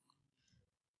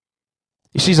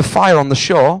 He sees a fire on the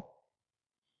shore,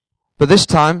 but this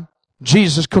time,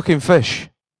 Jesus is cooking fish.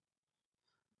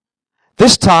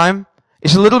 This time,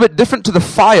 it's a little bit different to the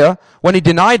fire when he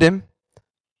denied Him.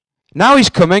 Now He's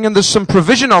coming and there's some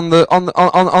provision on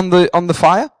the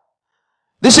fire.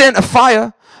 This ain't a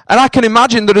fire. And I can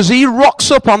imagine that as he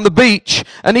rocks up on the beach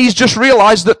and he's just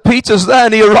realized that Peter's there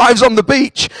and he arrives on the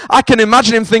beach, I can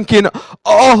imagine him thinking,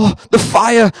 oh, the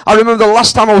fire. I remember the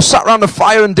last time I was sat around the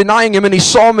fire and denying Him and He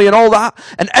saw me and all that,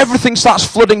 and everything starts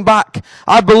flooding back.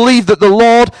 I believe that the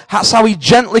Lord, that's how He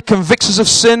gently convicts us of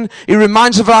sin. He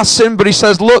reminds us of our sin, but He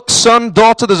says, look, son,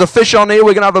 daughter, there's a fish on here,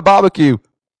 we're going to have a barbecue.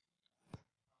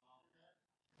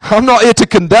 I'm not here to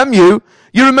condemn you.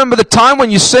 You remember the time when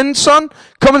you sinned, son?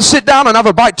 Come and sit down and have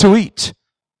a bite to eat.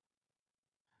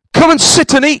 Come and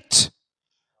sit and eat.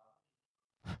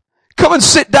 Come and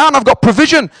sit down. I've got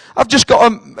provision. I've just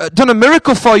done a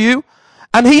miracle for you.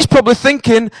 And he's probably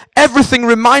thinking everything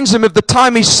reminds him of the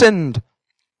time he sinned.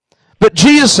 But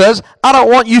Jesus says, I don't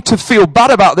want you to feel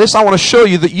bad about this. I want to show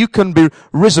you that you can be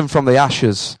risen from the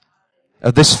ashes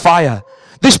of this fire.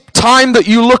 This time that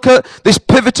you look at, this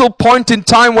pivotal point in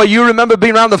time where you remember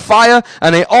being around the fire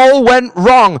and it all went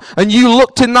wrong, and you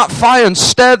looked in that fire and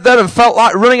stared there and felt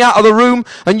like running out of the room,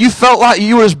 and you felt like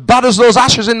you were as bad as those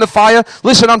ashes in the fire.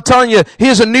 Listen, I'm telling you,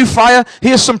 here's a new fire,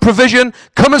 here's some provision.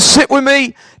 Come and sit with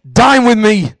me, dine with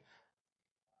me.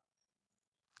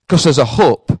 Because there's a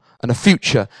hope and a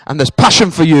future and there's passion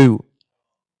for you.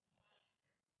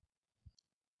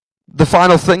 The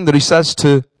final thing that he says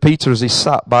to Peter as he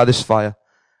sat by this fire,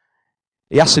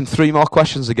 He asks him 3 more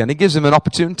questions again. He gives him an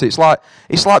opportunity. It's like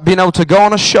being able to go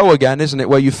on a show again, isn't it,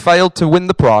 where you failed to win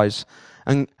the prize,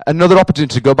 and another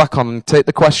opportunity to go back on and take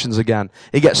the questions again.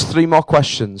 He gets 3 more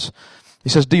questions. He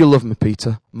says, do you love me,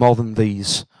 Peter, more than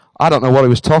these? I don't know what he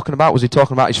was talking about. Was he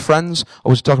talking about his friends, or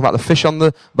was he talking about the fish on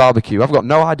the barbecue? I've got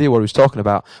no idea what he was talking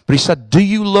about. But he said, do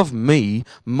you love me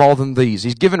more than these?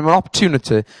 He's given him an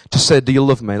opportunity to say, do you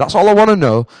love me? That's all I want to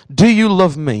know. Do you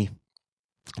love me?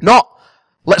 Not,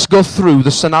 let's go through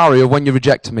the scenario when you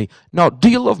rejected me. No, do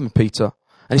you love me, Peter?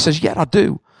 And he says, yeah, I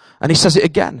do. And he says it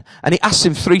again. And he asks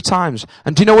him 3 times.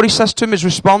 And do you know what he says to him, his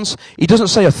response? He doesn't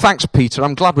say, oh, thanks, Peter.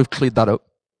 I'm glad we've cleared that up.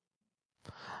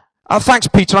 Oh, thanks,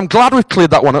 Peter. I'm glad we've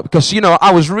cleared that one up because,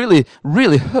 I was really,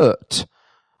 really hurt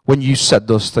when you said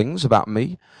those things about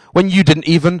me, when you didn't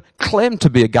even claim to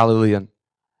be a Galilean.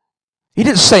 He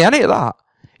didn't say any of that.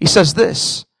 He says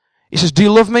this. He says, do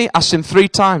you love me? Asks him 3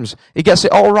 times. He gets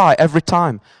it all right every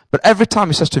time. But every time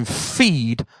he says to him,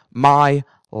 feed my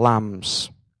lambs.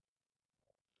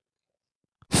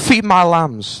 Feed my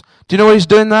lambs. Do you know what he's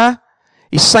doing there?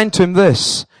 He's saying to him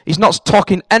this. He's not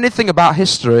talking anything about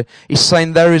history. He's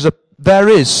saying there is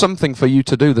something for you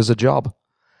to do. There's a job.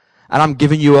 And I'm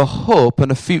giving you a hope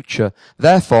and a future.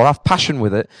 Therefore, have passion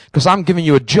with it because I'm giving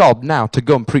you a job now to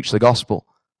go and preach the gospel.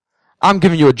 I'm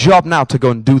giving you a job now to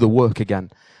go and do the work again.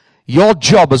 Your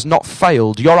job has not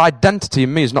failed. Your identity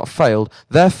in me has not failed.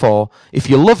 Therefore, if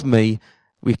you love me,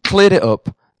 we've cleared it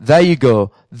up. There you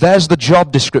go. There's the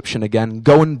job description again.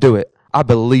 Go and do it. I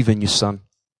believe in you, son.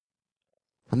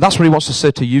 And that's what he wants to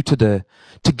say to you today.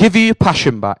 To give you your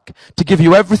passion back. To give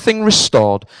you everything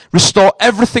restored. Restore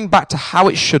everything back to how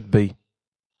it should be.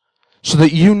 So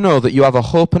that you know that you have a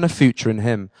hope and a future in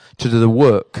him to do the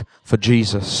work for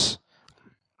Jesus.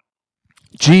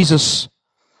 Jesus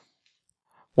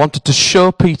wanted to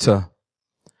show Peter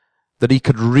that he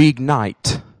could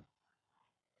reignite.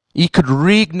 He could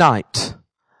reignite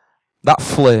that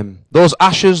flame. Those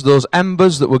ashes, those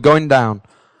embers that were going down.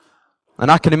 And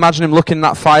I can imagine him looking at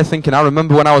that fire thinking, I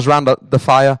remember when I was around the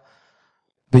fire.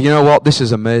 But you know what? This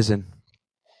is amazing.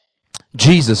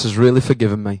 Jesus has really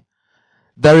forgiven me.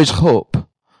 There is hope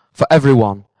for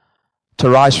everyone to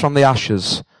rise from the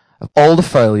ashes of all the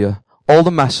failure, all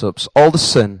the mess-ups, all the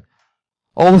sin,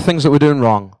 all the things that we're doing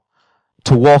wrong,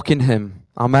 to walk in him.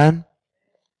 Amen?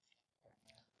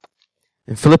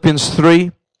 In Philippians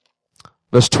 3,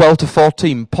 verse 12 to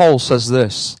 14, Paul says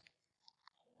this.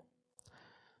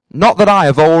 Not that I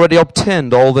have already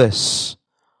obtained all this,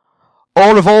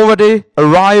 or have already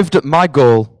arrived at my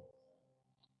goal,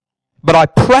 but I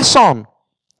press on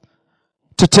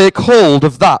to take hold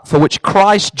of that for which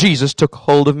Christ Jesus took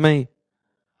hold of me.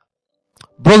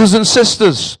 Brothers and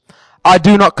sisters, I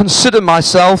do not consider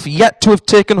myself yet to have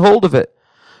taken hold of it.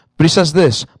 But he says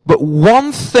this, but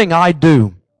one thing I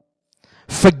do,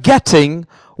 forgetting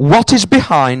what is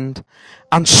behind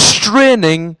and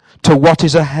straining to what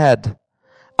is ahead.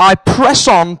 I press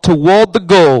on toward the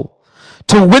goal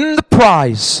to win the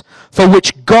prize for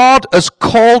which God has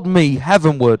called me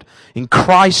heavenward in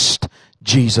Christ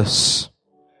Jesus.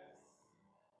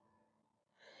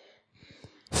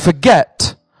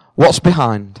 Forget what's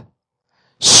behind.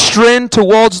 Strain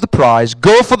towards the prize.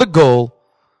 Go for the goal.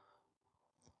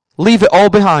 Leave it all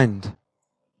behind.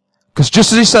 Because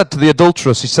just as he said to the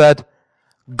adulteress, he said,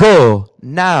 go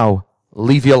now,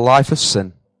 leave your life of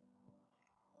sin.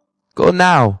 Go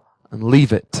now and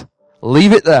leave it.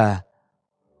 Leave it there.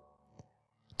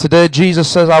 Today Jesus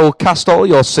says, I will cast all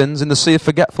your sins in the sea of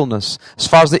forgetfulness, as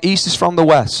far as the east is from the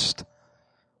west.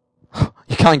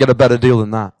 You can't get a better deal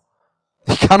than that.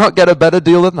 You cannot get a better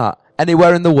deal than that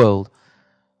anywhere in the world.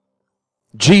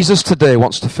 Jesus today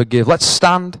wants to forgive. Let's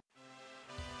stand.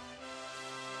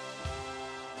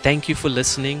 Thank you for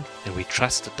listening, and we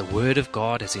trust that the Word of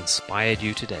God has inspired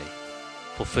you today.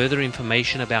 For further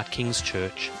information about King's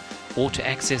Church, or to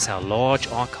access our large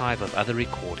archive of other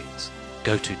recordings,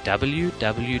 go to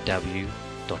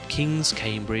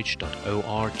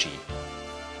www.kingscambridge.org.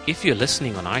 If you're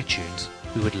listening on iTunes,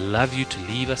 we would love you to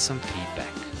leave us some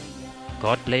feedback.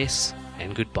 God bless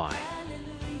and goodbye.